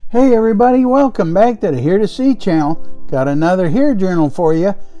Hey everybody, welcome back to the Hear2See channel. Got another Hear Journal for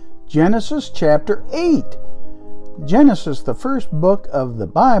you. Genesis chapter 8. Genesis, the first book of the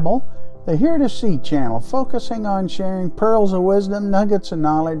Bible. The Hear2See channel, focusing on sharing pearls of wisdom, nuggets of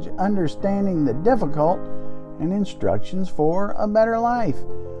knowledge, understanding the difficult, and instructions for a better life.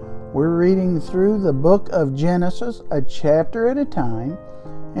 We're reading through the book of Genesis, a chapter at a time,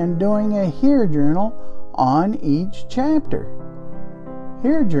 and doing a Hear Journal on each chapter.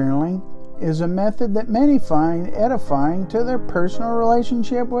 Hear journaling is a method that many find edifying to their personal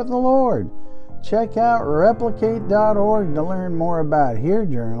relationship with the Lord. Check out replicate.org to learn more about hear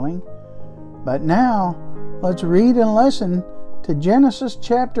journaling. But now, let's read and listen to Genesis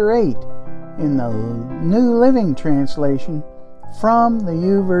chapter 8 in the New Living Translation from the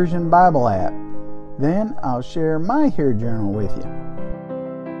YouVersion Bible app. Then I'll share my Hear Journal with you.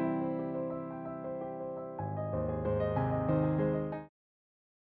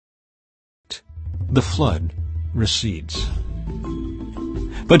 The flood recedes.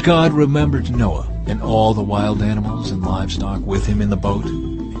 But God remembered Noah and all the wild animals and livestock with him in the boat.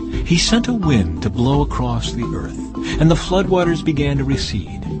 He sent a wind to blow across the earth, and the floodwaters began to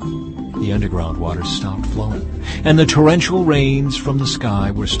recede. The underground waters stopped flowing, and the torrential rains from the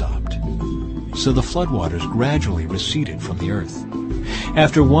sky were stopped. So the floodwaters gradually receded from the earth.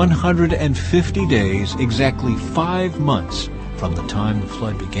 After 150 days, exactly 5 months from the time the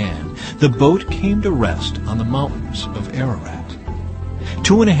flood began, the boat came to rest on the mountains of Ararat.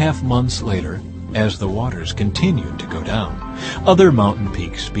 2.5 months later, as the waters continued to go down, other mountain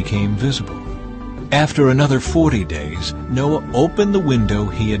peaks became visible. After another 40 days, Noah opened the window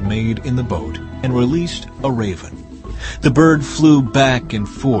he had made in the boat and released a raven. The bird flew back and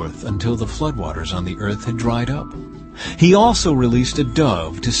forth until the floodwaters on the earth had dried up. He also released a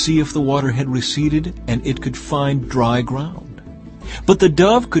dove to see if the water had receded and it could find dry ground. But the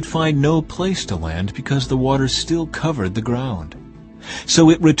dove could find no place to land because the water still covered the ground. So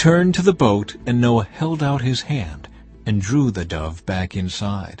it returned to the boat, and Noah held out his hand and drew the dove back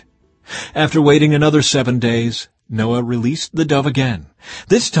inside. After waiting another 7 days, Noah released the dove again.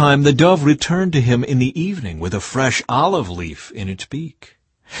 This time the dove returned to him in the evening with a fresh olive leaf in its beak.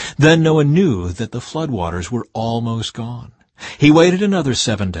 Then Noah knew that the floodwaters were almost gone. He waited another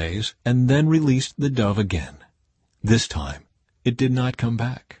 7 days and then released the dove again. This time it did not come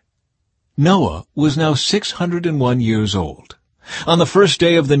back. Noah was now 601 years old. On the first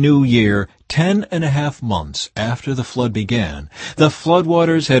day of the new year, 10.5 months after the flood began, the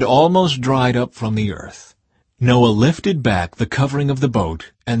floodwaters had almost dried up from the earth. Noah lifted back the covering of the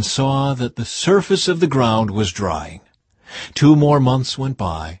boat and saw that the surface of the ground was drying. 2 more months went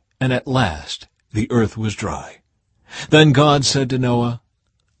by, and at last the earth was dry. Then God said to Noah,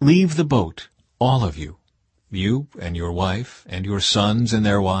 "Leave the boat, all of you. You and your wife and your sons and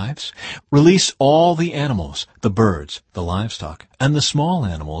their wives. Release all the animals, the birds, the livestock, and the small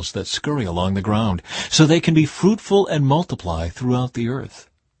animals that scurry along the ground, so they can be fruitful and multiply throughout the earth."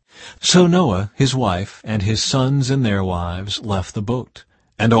 So Noah, his wife, and his sons and their wives left the boat,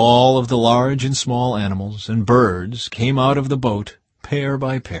 and all of the large and small animals and birds came out of the boat, pair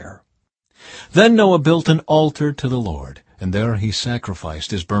by pair. Then Noah built an altar to the Lord, and there he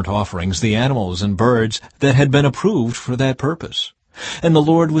sacrificed as burnt offerings the animals and birds that had been approved for that purpose. And the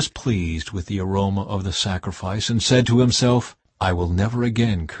Lord was pleased with the aroma of the sacrifice, and said to himself, "I will never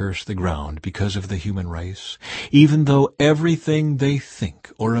again curse the ground because of the human race, even though everything they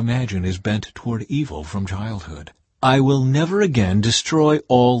think or imagine is bent toward evil from childhood. I will never again destroy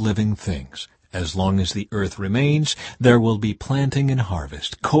all living things. As long as the earth remains, there will be planting and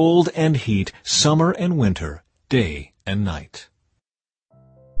harvest, cold and heat, summer and winter, day and night."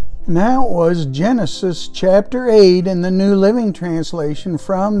 Now it was Genesis chapter 8 in the New Living Translation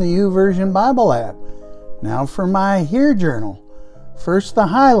from the YouVersion Bible app. Now for my Hear Journal. First, the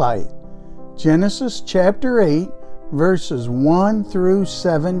highlight. Genesis chapter 8, verses 1 through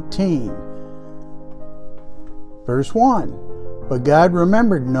 17. Verse 1. But God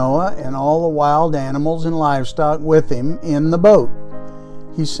remembered Noah and all the wild animals and livestock with him in the boat.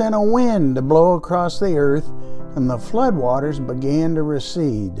 He sent a wind to blow across the earth, and the floodwaters began to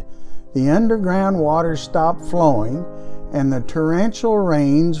recede. The underground waters stopped flowing, and the torrential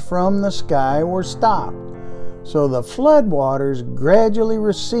rains from the sky were stopped. So the floodwaters gradually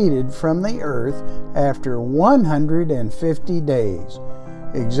receded from the earth after 150 days,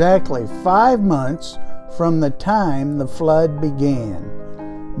 exactly 5 months from the time the flood began.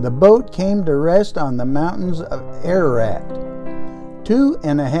 The boat came to rest on the mountains of Ararat.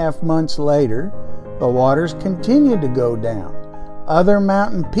 2.5 months later, the waters continued to go down. Other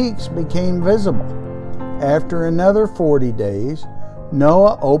mountain peaks became visible. After another 40 days,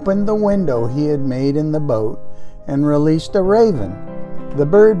 Noah opened the window he had made in the boat and released a raven. The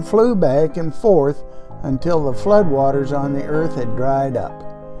bird flew back and forth until the floodwaters on the earth had dried up.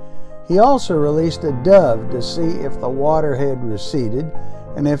 He also released a dove to see if the water had receded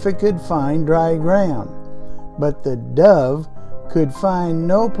and if it could find dry ground. But the dove could find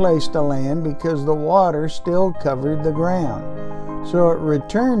no place to land because the water still covered the ground. So it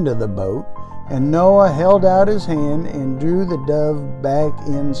returned to the boat, and Noah held out his hand and drew the dove back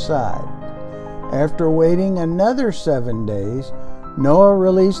inside. After waiting another 7 days, Noah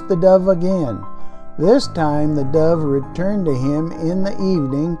released the dove again. This time the dove returned to him in the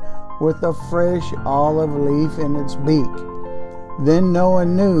evening with a fresh olive leaf in its beak. Then Noah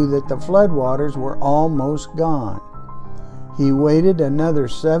knew that the floodwaters were almost gone. He waited another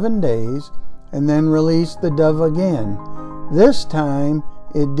 7 days and then released the dove again. This time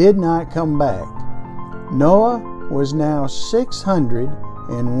it did not come back. Noah was now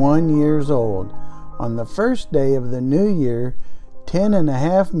 601 years old. On the first day of the new year,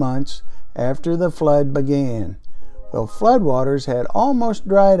 10.5 months after the flood began, the floodwaters had almost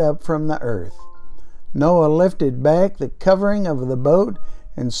dried up from the earth. Noah lifted back the covering of the boat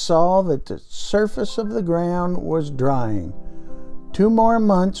and saw that the surface of the ground was drying. 2 more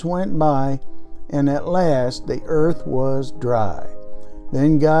months went by, and at last the earth was dry.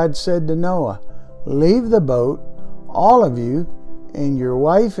 Then God said to Noah, "Leave the boat, all of you, and your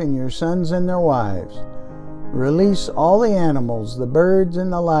wife and your sons and their wives. Release all the animals, the birds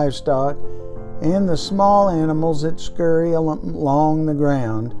and the livestock, and the small animals that scurry along the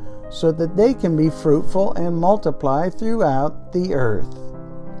ground, so that they can be fruitful and multiply throughout the earth."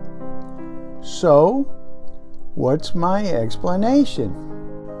 So, what's my explanation?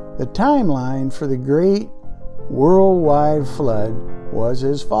 The timeline for the great worldwide flood was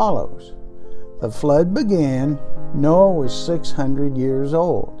as follows. The flood began, Noah was 600 years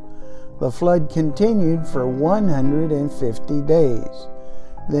old. The flood continued for 150 days.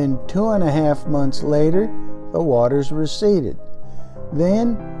 Then 2.5 months later, the waters receded.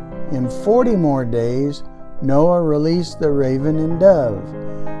 Then, in 40 more days, Noah released the raven and dove.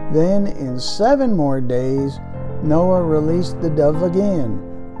 Then, in 7 more days, Noah released the dove again,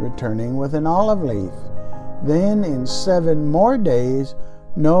 returning with an olive leaf. Then, in 7 more days,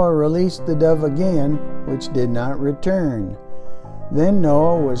 Noah released the dove again, which did not return. Then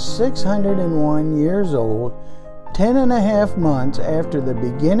Noah was 601 years old, 10.5 months after the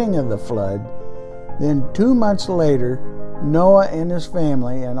beginning of the flood. Then 2 months later, Noah and his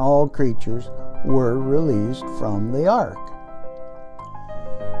family and all creatures were released from the ark.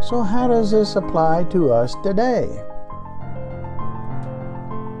 So how does this apply to us today?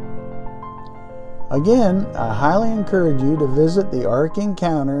 Again, I highly encourage you to visit the Ark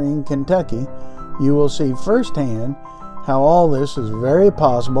Encounter in Kentucky. You will see firsthand how all this is very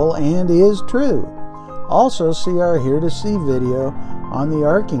possible and is true. Also, see our Hear2See video on the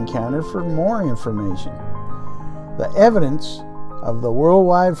Ark Encounter for more information. The evidence of the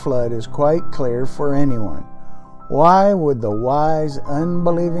worldwide flood is quite clear for anyone. Why would the wise,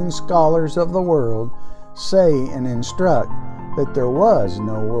 unbelieving scholars of the world say and instruct that there was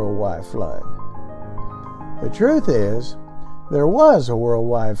no worldwide flood? The truth is, there was a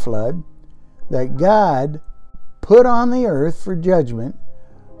worldwide flood that God put on the earth for judgment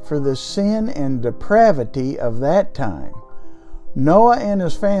for the sin and depravity of that time. Noah and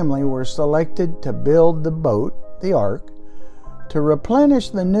his family were selected to build the boat, the ark, to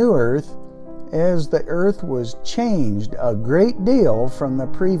replenish the new earth as the earth was changed a great deal from the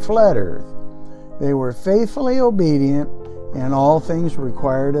pre-flood earth. They were faithfully obedient in all things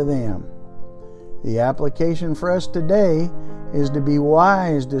required of them. The application for us today is to be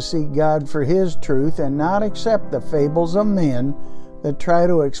wise to seek God for His truth and not accept the fables of men that try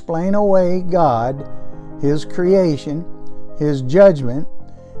to explain away God, His creation, His judgment,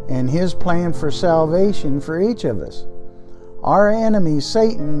 and His plan for salvation for each of us. Our enemy,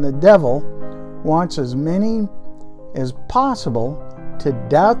 Satan, the devil, wants as many as possible to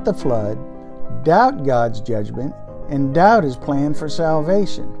doubt the flood, doubt God's judgment, and doubt His plan for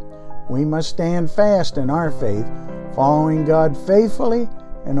salvation. We must stand fast in our faith, following God faithfully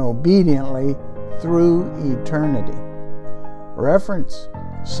and obediently through eternity. Reference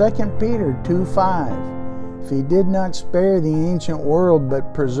 2 Peter 2:5. If He did not spare the ancient world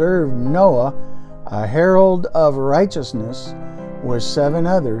but preserved Noah, a herald of righteousness, with 7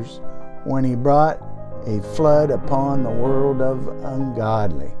 others, when He brought a flood upon the world of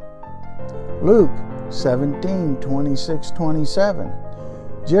ungodly. Luke 17:26-27.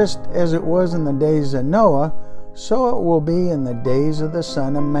 Just as it was in the days of Noah, so it will be in the days of the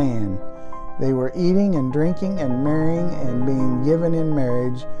Son of Man. They were eating and drinking and marrying and being given in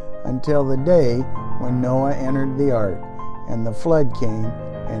marriage until the day when Noah entered the ark, and the flood came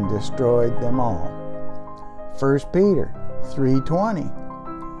and destroyed them all. 1 Peter 3:20.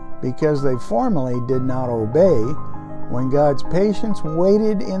 Because they formerly did not obey, when God's patience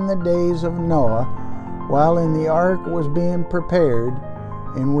waited in the days of Noah, while in the ark was being prepared,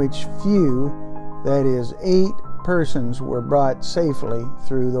 in which few, that is, 8 persons, were brought safely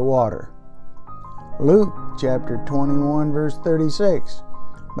through the water. Luke chapter 21 verse 36.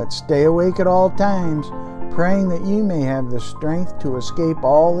 But stay awake at all times, praying that you may have the strength to escape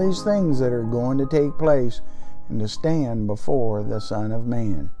all these things that are going to take place, and to stand before the Son of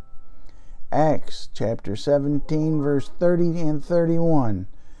Man. Acts chapter 17 verse 30 and 31.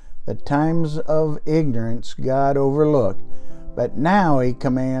 The times of ignorance God overlooked, but now he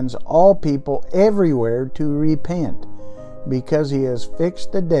commands all people everywhere to repent, because he has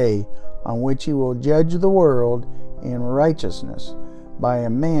fixed a day on which he will judge the world in righteousness by a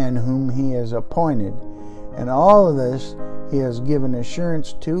man whom he has appointed. And all of this he has given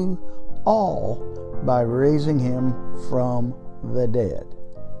assurance to all by raising him from the dead.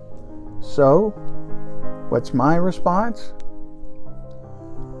 So, what's my response?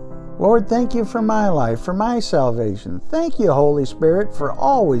 Lord, thank you for my life, for my salvation. Thank you, Holy Spirit, for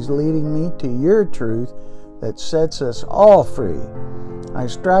always leading me to your truth that sets us all free. I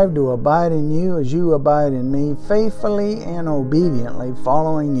strive to abide in you as you abide in me, faithfully and obediently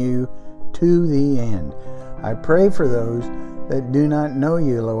following you to the end. I pray for those that do not know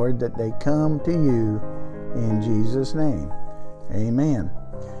you, Lord, that they come to you in Jesus' name. Amen.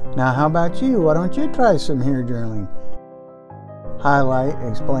 Now, how about you? Why don't you try some hair journaling? Highlight,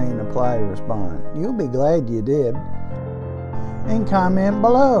 explain, apply, respond. You'll be glad you did. And comment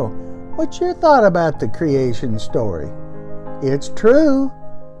below. What's your thought about the creation story? It's true.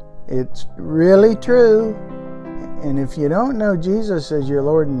 It's really true. And if you don't know Jesus as your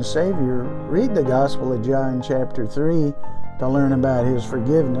Lord and Savior, read the Gospel of John chapter 3 to learn about his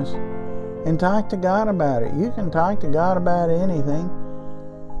forgiveness. And talk to God about it. You can talk to God about anything.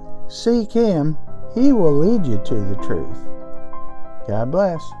 Seek him. He will lead you to the truth. God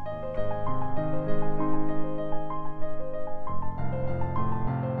bless.